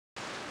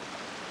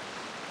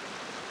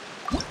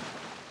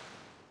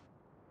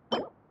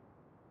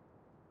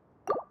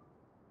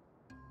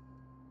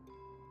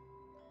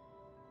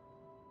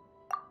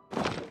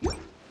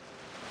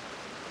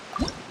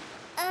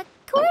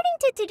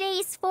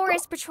today's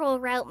forest patrol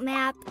route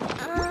map.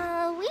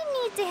 We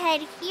need to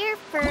head here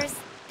first,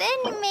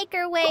 then make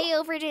our way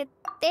over to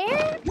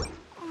there?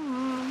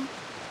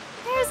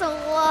 There's a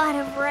lot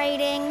of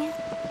writing.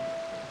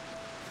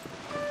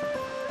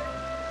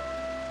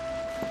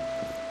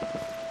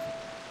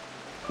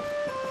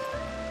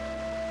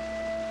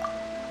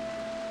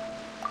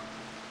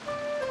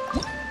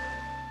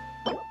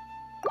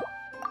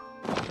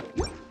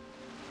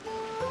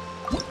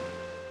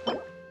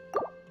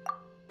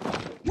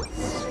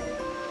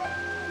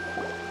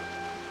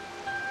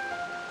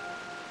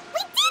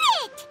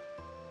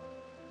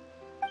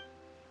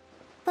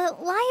 But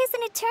why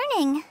isn't it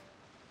turning?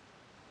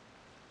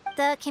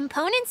 The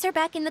components are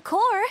back in the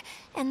core,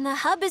 and the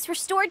hub is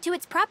restored to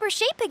its proper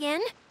shape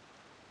again.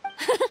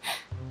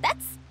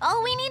 That's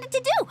all we needed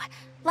to do.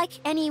 Like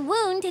any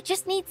wound, it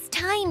just needs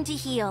time to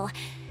heal.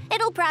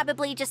 It'll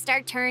probably just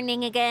start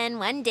turning again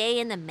one day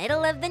in the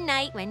middle of the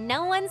night when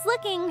no one's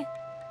looking.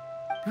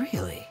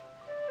 Really?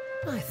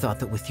 I thought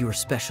that with your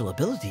special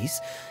abilities,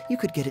 you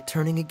could get it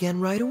turning again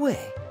right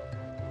away.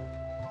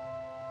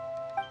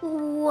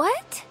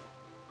 What?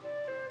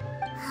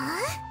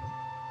 Huh?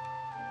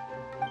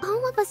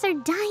 All of us are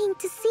dying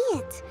to see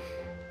it.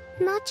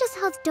 Not just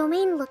how the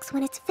domain looks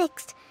when it's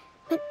fixed,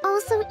 but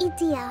also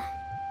Idiya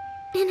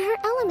in her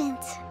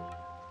element.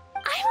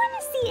 I want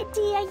to see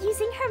Idiya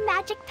using her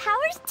magic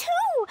powers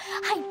too!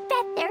 I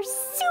bet they're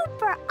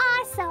super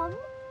awesome!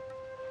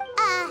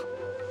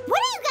 What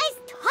are you guys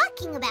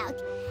talking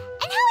about?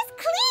 And how is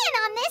Clean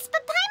on this,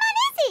 but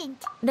Paimon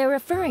isn't? They're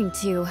referring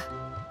to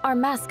our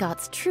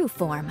mascot's true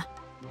form.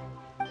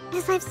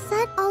 As I've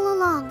said all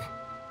along,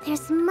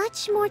 there's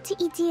much more to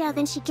Idiya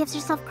than she gives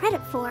herself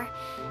credit for.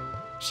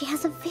 She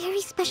has a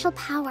very special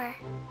power.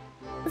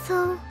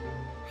 Though,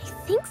 I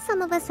think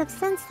some of us have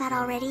sensed that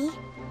already.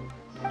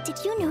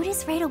 Did you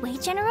notice right away,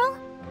 General?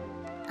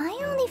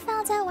 I only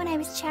found out when I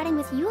was chatting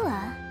with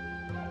Eula.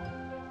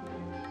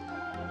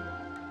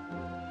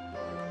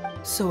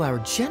 So our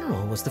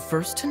general was the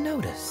first to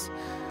notice.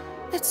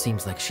 It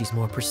seems like she's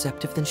more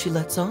perceptive than she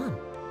lets on.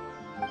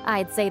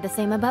 I'd say the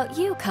same about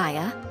you,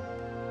 Kaya.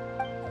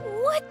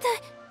 What the?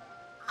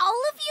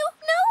 All of you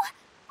know?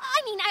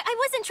 I mean, I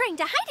wasn't trying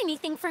to hide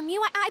anything from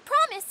you, I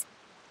promise.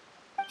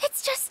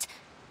 It's just,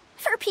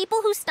 for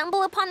people who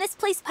stumble upon this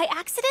place by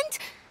accident,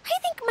 I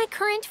think my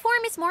current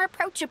form is more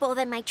approachable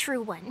than my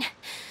true one.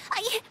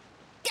 I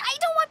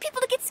don't want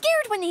people to get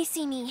scared when they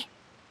see me.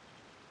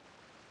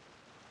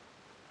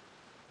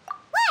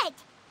 What?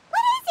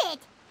 What is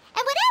it?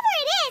 And whatever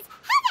it is,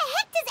 how the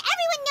heck does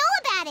everyone know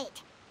about it?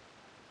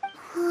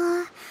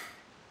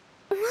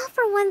 Well,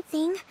 for one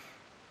thing,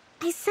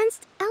 I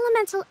sensed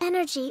elemental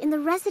energy in the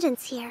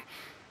residents here,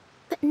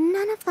 but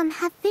none of them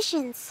have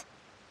visions.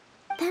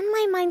 Then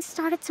my mind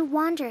started to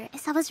wander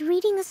as I was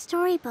reading a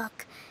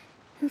storybook,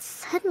 and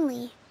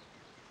suddenly,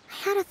 I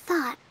had a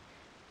thought.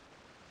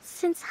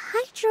 Since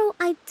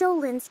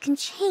hydro-eidolons can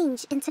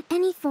change into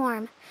any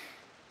form,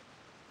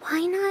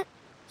 why not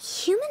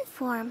human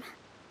form?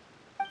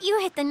 You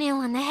hit the nail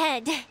on the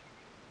head.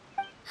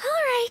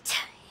 All right,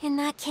 in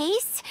that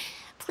case,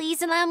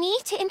 please allow me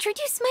to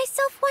introduce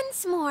myself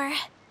once more.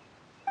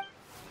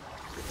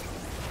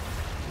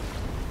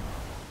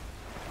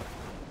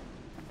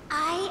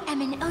 I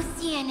am an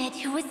Oceanid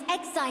who was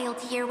exiled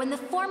here when the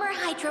former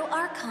Hydro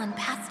Archon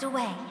passed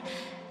away.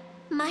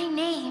 My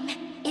name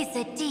is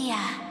Idiya.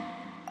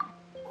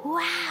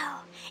 Wow,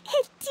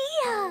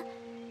 Idiya!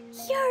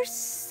 You're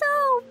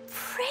so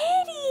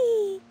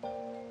pretty!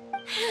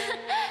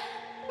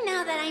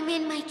 Now that I'm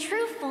in my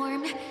true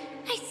form,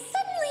 I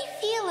suddenly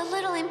feel a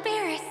little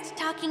embarrassed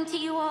talking to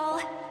you all.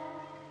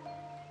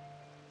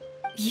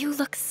 You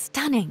look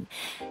stunning.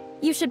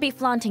 You should be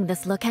flaunting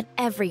this look at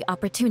every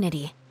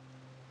opportunity.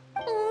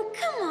 Oh,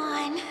 come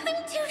on.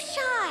 I'm too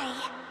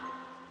shy.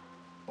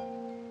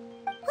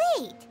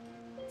 Wait,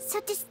 so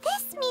does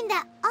this mean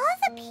that all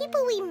the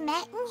people we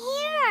met in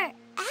here are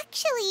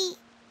actually...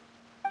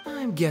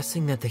 I'm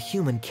guessing that the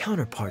human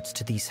counterparts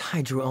to these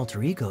Hydro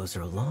alter egos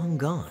are long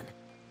gone.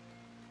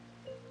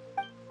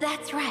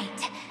 That's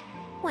right.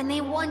 When they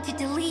wanted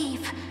to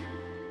leave,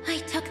 I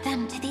took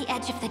them to the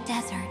edge of the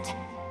desert.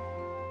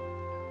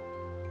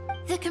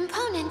 The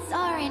components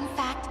are, in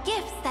fact,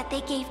 gifts that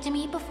they gave to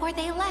me before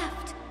they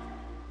left.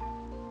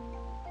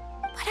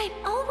 But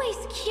I'm always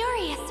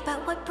curious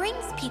about what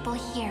brings people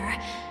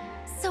here,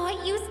 so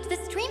I used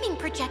the streaming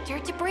projector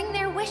to bring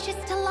their wishes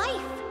to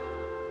life.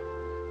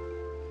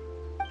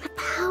 The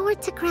power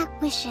to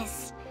grant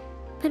wishes,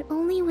 but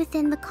only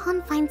within the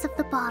confines of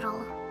the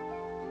bottle.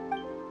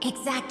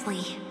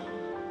 Exactly.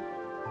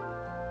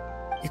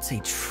 It's a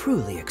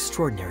truly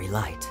extraordinary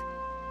light.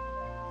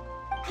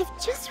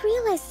 I've just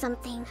realized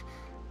something.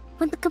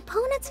 When the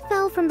components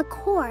fell from the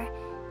core,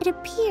 it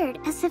appeared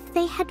as if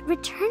they had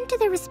returned to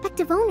their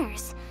respective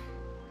owners.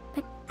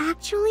 But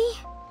actually,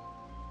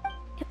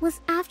 it was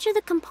after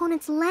the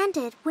components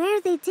landed where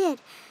they did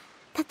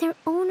that their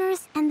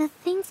owners and the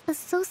things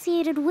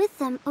associated with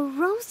them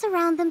arose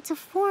around them to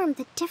form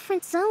the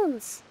different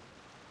zones.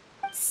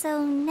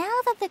 So now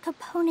that the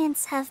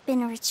components have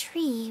been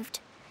retrieved,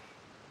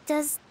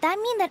 Does that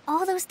mean that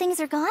all those things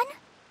are gone?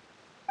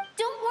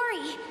 Don't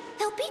worry,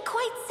 they'll be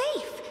quite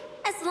safe.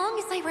 As long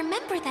as I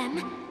remember them,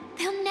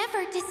 they'll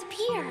never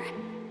disappear.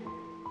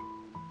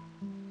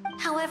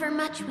 However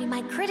much we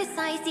might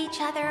criticize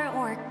each other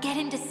or get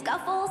into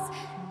scuffles,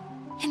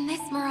 in this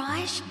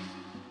mirage,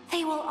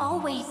 they will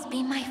always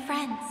be my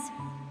friends.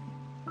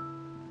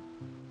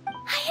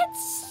 I had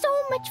so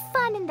much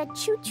fun in the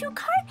choo-choo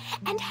cart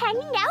and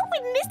hanging out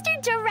with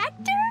Mr.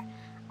 Director.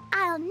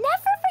 I'll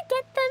never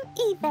forget them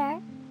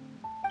either.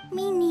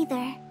 Me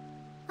neither.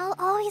 I'll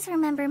always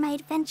remember my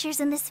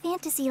adventures in this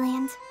fantasy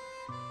land.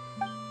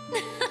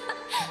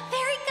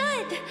 Very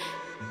good.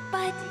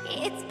 But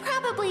it's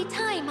probably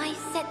time I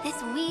set this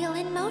wheel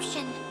in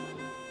motion.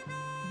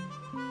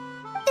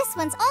 This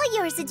one's all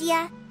yours,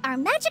 Idiya, our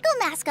magical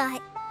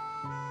mascot.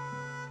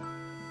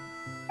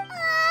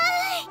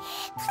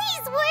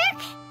 Please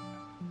work!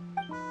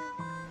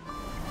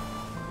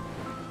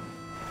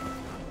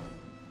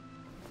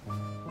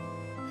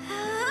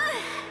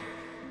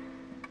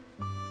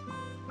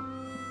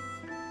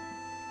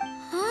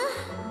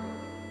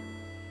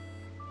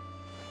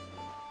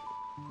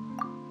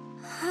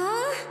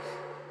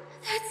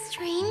 That's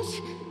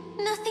strange.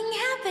 Nothing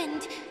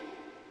happened.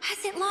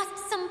 Has it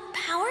lost some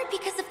power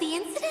because of the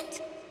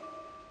incident?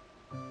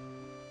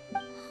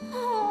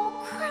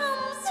 Oh,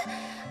 crumbs.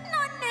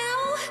 Not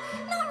now.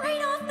 Not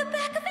right off the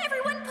back of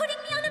everyone putting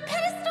me on a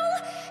pedestal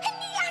and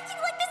me acting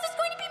like this is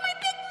going to be my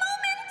big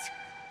moment.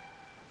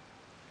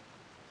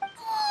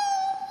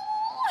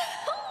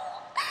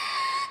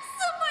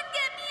 Someone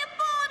get me a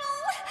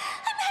bottle.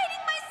 I'm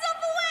hiding myself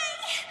away.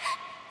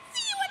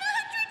 See you in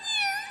 100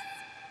 years.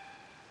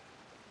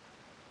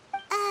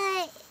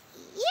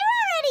 You're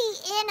already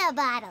in a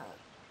bottle.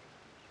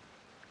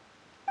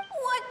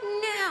 What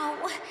now?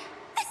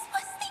 This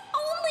was the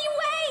only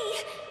way!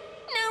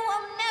 Now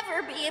I'll never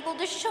be able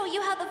to show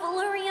you how the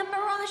Valurian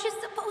Mirage is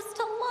supposed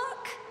to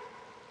look.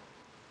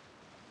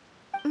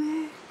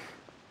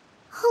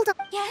 Hold up.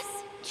 Yes,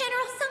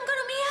 General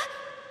Sangonomiya?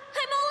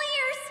 I'm all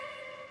ears.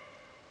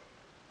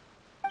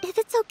 If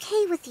it's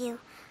okay with you,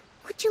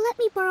 would you let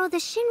me borrow the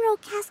Shinro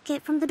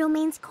casket from the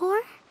domain's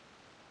core?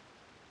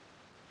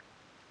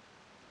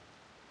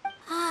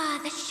 Ah,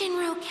 the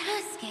Shinro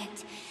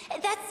casket.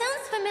 That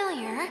sounds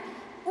familiar.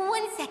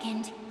 1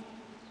 second.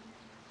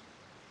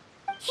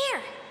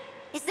 Here.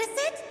 Is this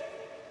it?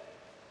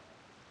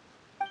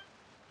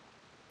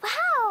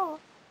 Wow!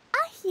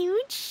 A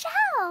huge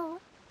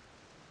shell!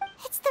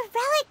 It's the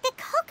relic that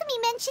Kokomi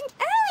mentioned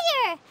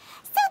earlier!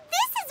 So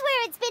this is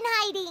where it's been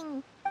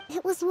hiding!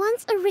 It was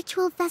once a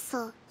ritual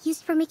vessel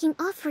used for making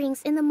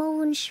offerings in the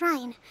Moun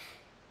Shrine.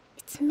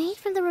 It's made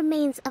from the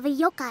remains of a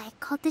yokai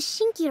called the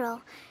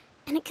Shinkiro,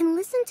 and it can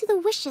listen to the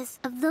wishes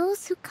of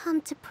those who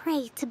come to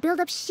pray to build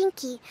up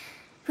Shinki,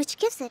 which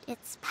gives it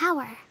its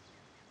power.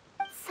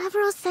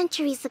 Several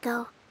centuries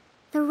ago,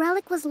 the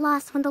relic was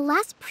lost when the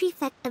last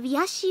prefect of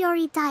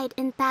Yashiori died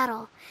in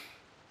battle.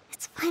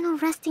 Its final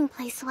resting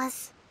place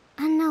was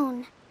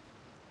unknown.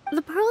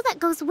 The pearl that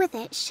goes with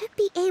it should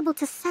be able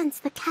to sense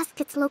the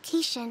casket's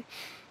location.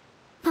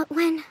 But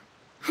when,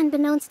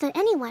 unbeknownst to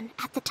anyone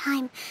at the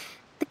time,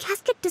 the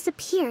casket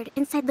disappeared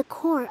inside the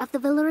core of the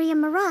Valurian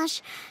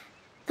Mirage,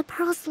 the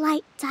pearl's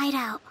light died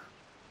out.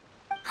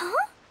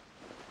 Huh?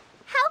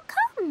 How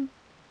come?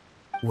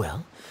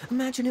 Well,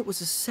 imagine it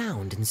was a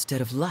sound instead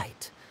of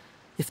light.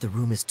 If the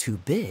room is too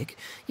big,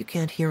 you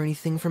can't hear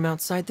anything from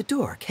outside the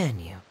door, can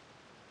you?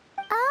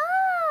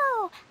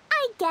 Oh,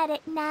 I get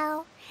it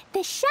now.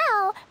 The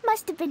shell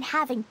must have been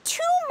having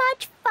too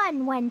much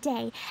fun one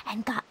day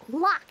and got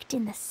locked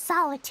in the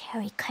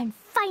solitary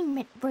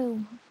confinement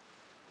room.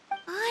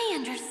 I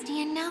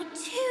understand now,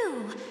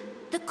 too.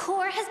 The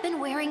core has been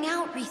wearing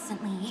out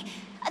recently.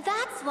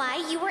 That's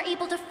why you were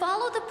able to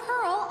follow the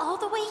pearl all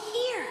the way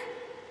here.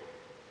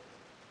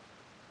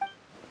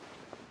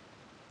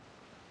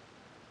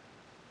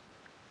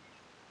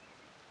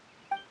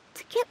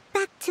 To get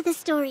back to the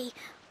story,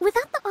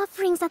 without the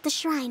offerings at the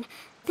shrine,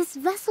 this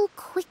vessel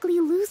quickly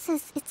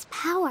loses its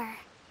power.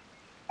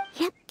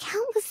 Yet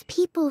countless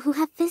people who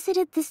have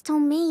visited this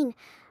domain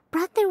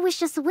brought their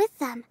wishes with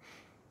them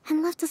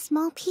and left a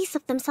small piece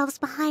of themselves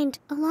behind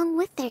along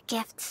with their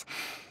gifts.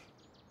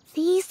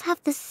 These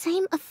have the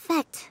same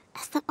effect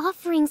as the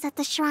offerings at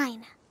the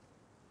shrine.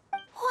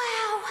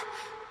 Wow!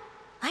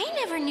 I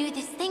never knew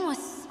this thing was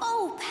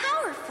so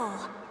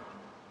powerful.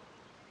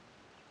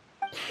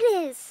 It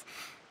is.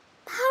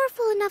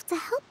 Powerful enough to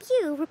help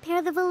you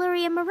repair the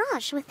Valurian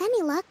Mirage with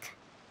any luck.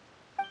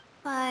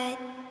 But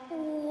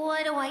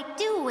what do I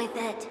do with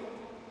it?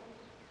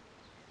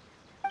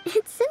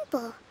 It's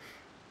simple.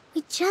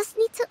 We just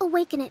need to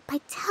awaken it by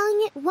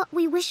telling it what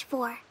we wish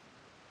for.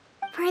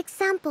 For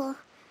example,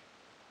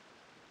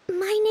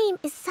 my name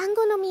is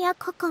Sangonomiya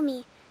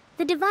Kokomi,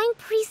 the divine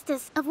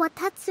priestess of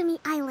Watatsumi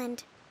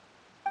Island.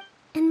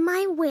 And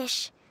my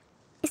wish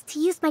is to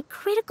use my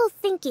critical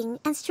thinking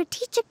and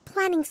strategic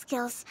planning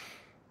skills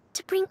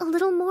to bring a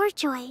little more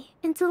joy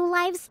into the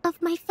lives of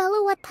my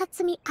fellow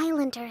Watatsumi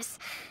Islanders,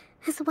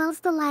 as well as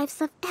the lives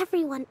of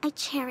everyone I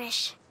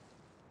cherish.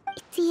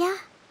 Idiya,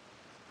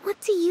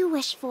 do you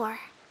wish for?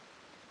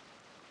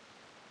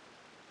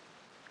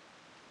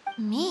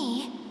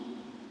 Me?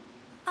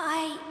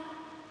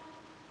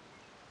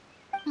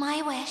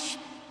 My wish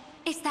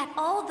is that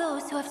all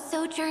those who have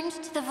sojourned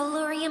to the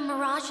Valurian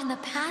Mirage in the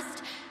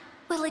past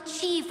will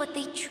achieve what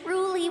they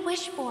truly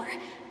wish for.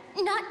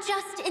 Not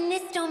just in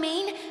this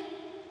domain,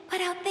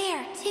 but out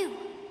there, too.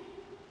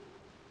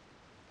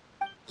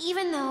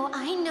 Even though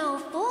I know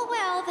full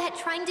well that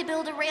trying to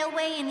build a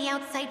railway in the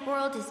outside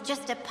world is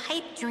just a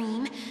pipe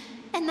dream,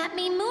 and that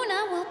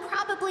Maimuna will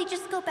probably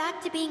just go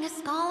back to being a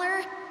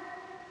scholar.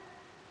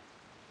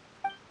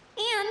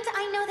 And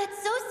I know that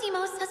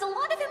Zosimos has a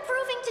lot of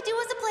improving to do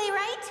as a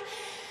playwright.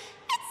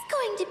 It's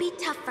going to be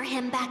tough for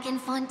him back in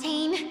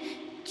Fontaine.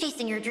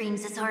 Chasing your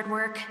dreams is hard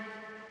work.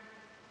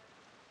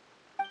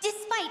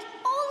 Despite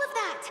all of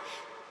that,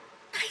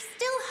 I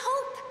still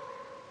hope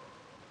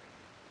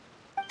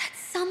that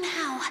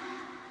somehow,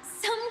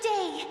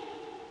 someday,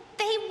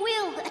 they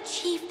will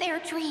achieve their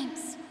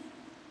dreams.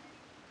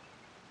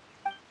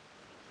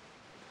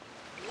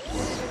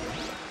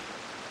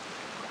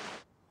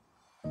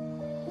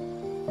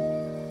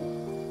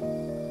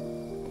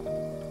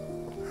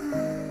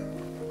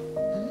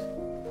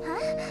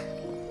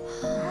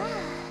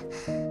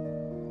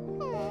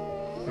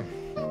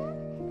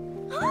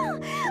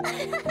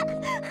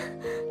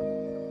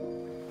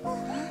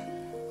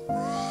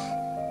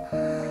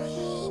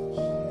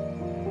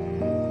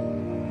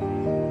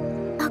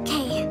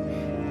 Okay,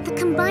 the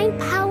combined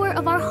power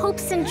of our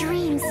hopes and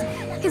dreams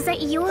is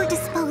at your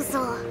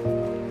disposal.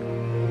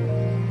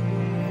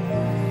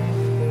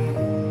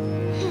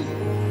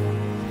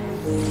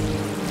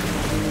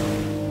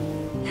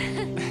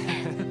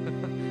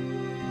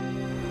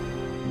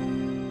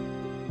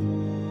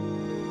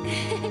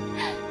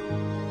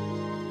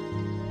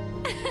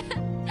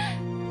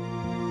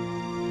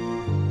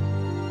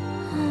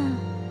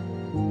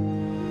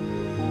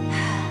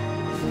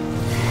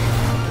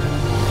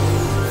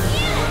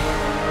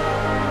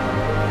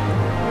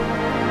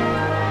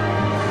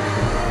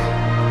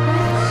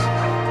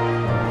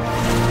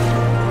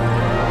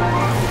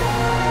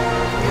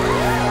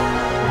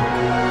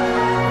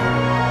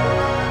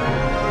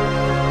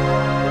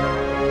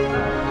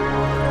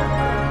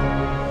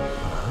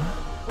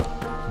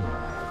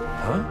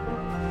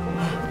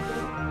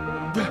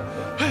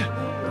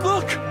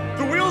 Look!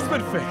 The wheel's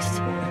been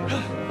fixed!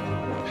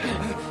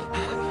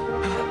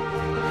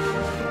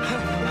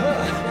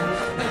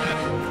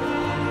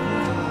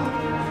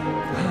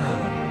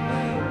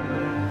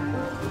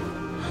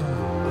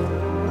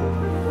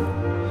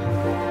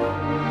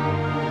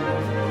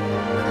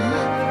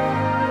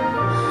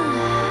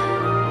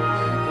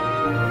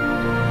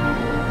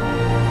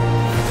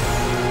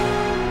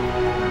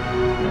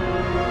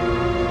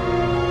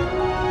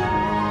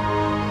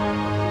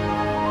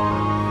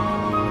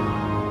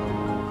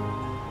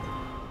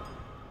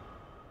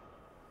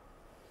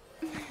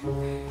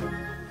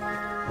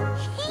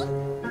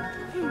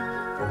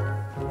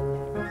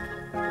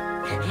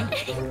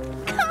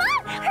 Come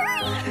on,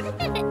 hurry!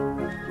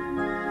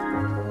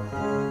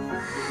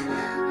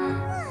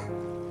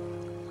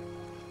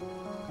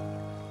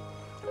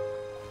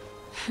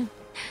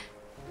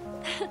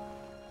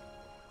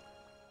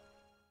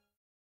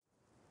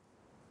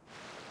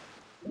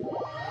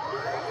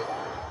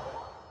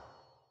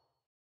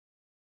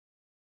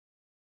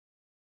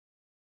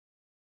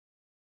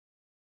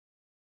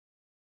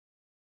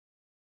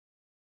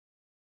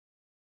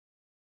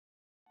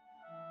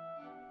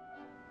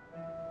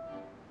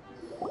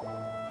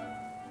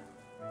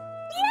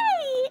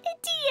 Yay!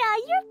 Idiya,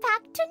 you're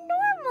back to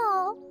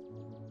normal!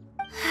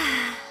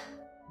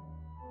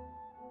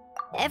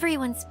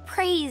 Everyone's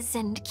praise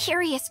and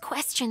curious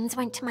questions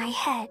went to my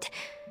head.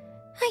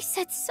 I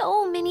said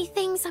so many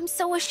things I'm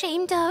so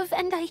ashamed of,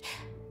 and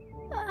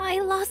I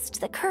lost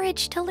the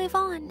courage to live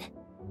on.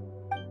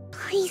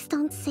 Please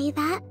don't say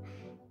that.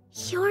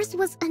 Yours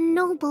was a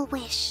noble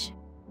wish.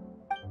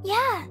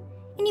 Yeah,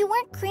 and you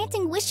weren't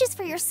granting wishes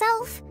for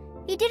yourself.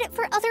 You did it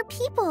for other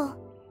people.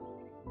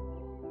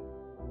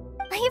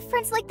 I have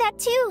friends like that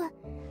too.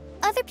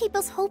 Other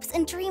people's hopes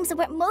and dreams are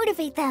what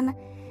motivate them.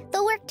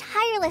 They'll work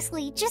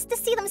tirelessly just to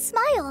see them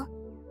smile.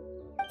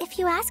 If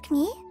you ask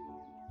me,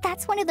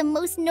 that's one of the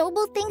most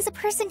noble things a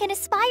person can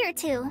aspire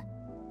to.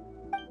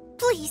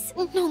 Please,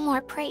 no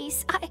more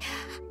praise. I'm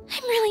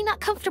really not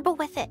comfortable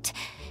with it.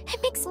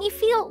 It makes me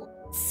feel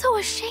so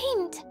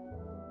ashamed.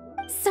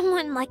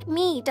 Someone like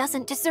me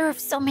doesn't deserve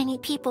so many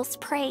people's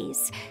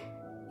praise.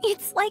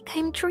 It's like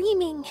I'm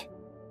dreaming.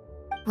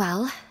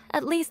 Well,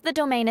 at least the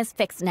domain is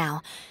fixed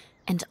now,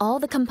 and all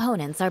the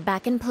components are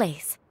back in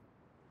place.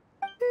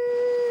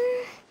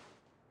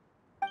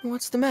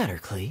 What's the matter,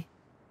 Klee?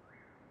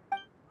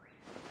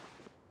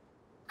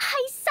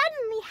 I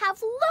suddenly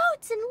have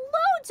loads and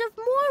loads of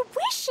more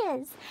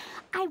wishes.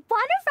 I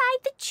want to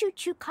ride the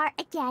choo-choo cart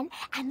again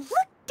and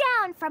look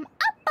down from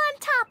up on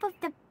top of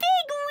the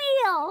big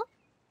wheel.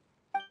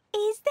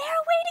 Is there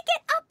a way to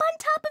get up on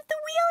top of the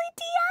wheel,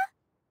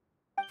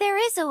 There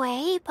is a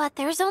way, but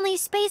there's only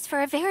space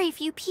for a very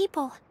few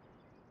people.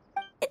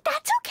 Idiya?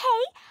 That's okay.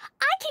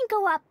 I can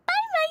go up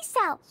by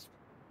myself.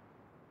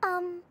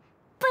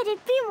 But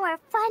it'd be more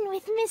fun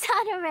with Miss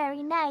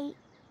Honorary Knight.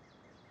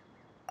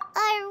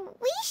 Are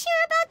we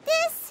sure about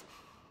this?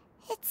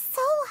 It's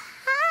so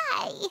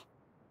high.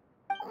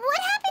 What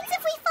happens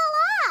if we fall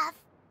off?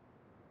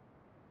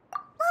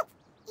 Well,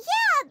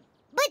 yeah,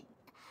 but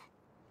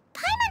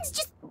Paimon's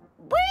just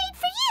worried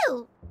for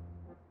you.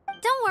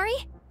 Don't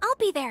worry, I'll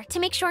be there to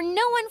make sure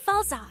no one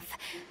falls off.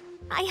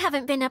 I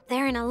haven't been up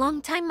there in a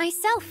long time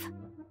myself.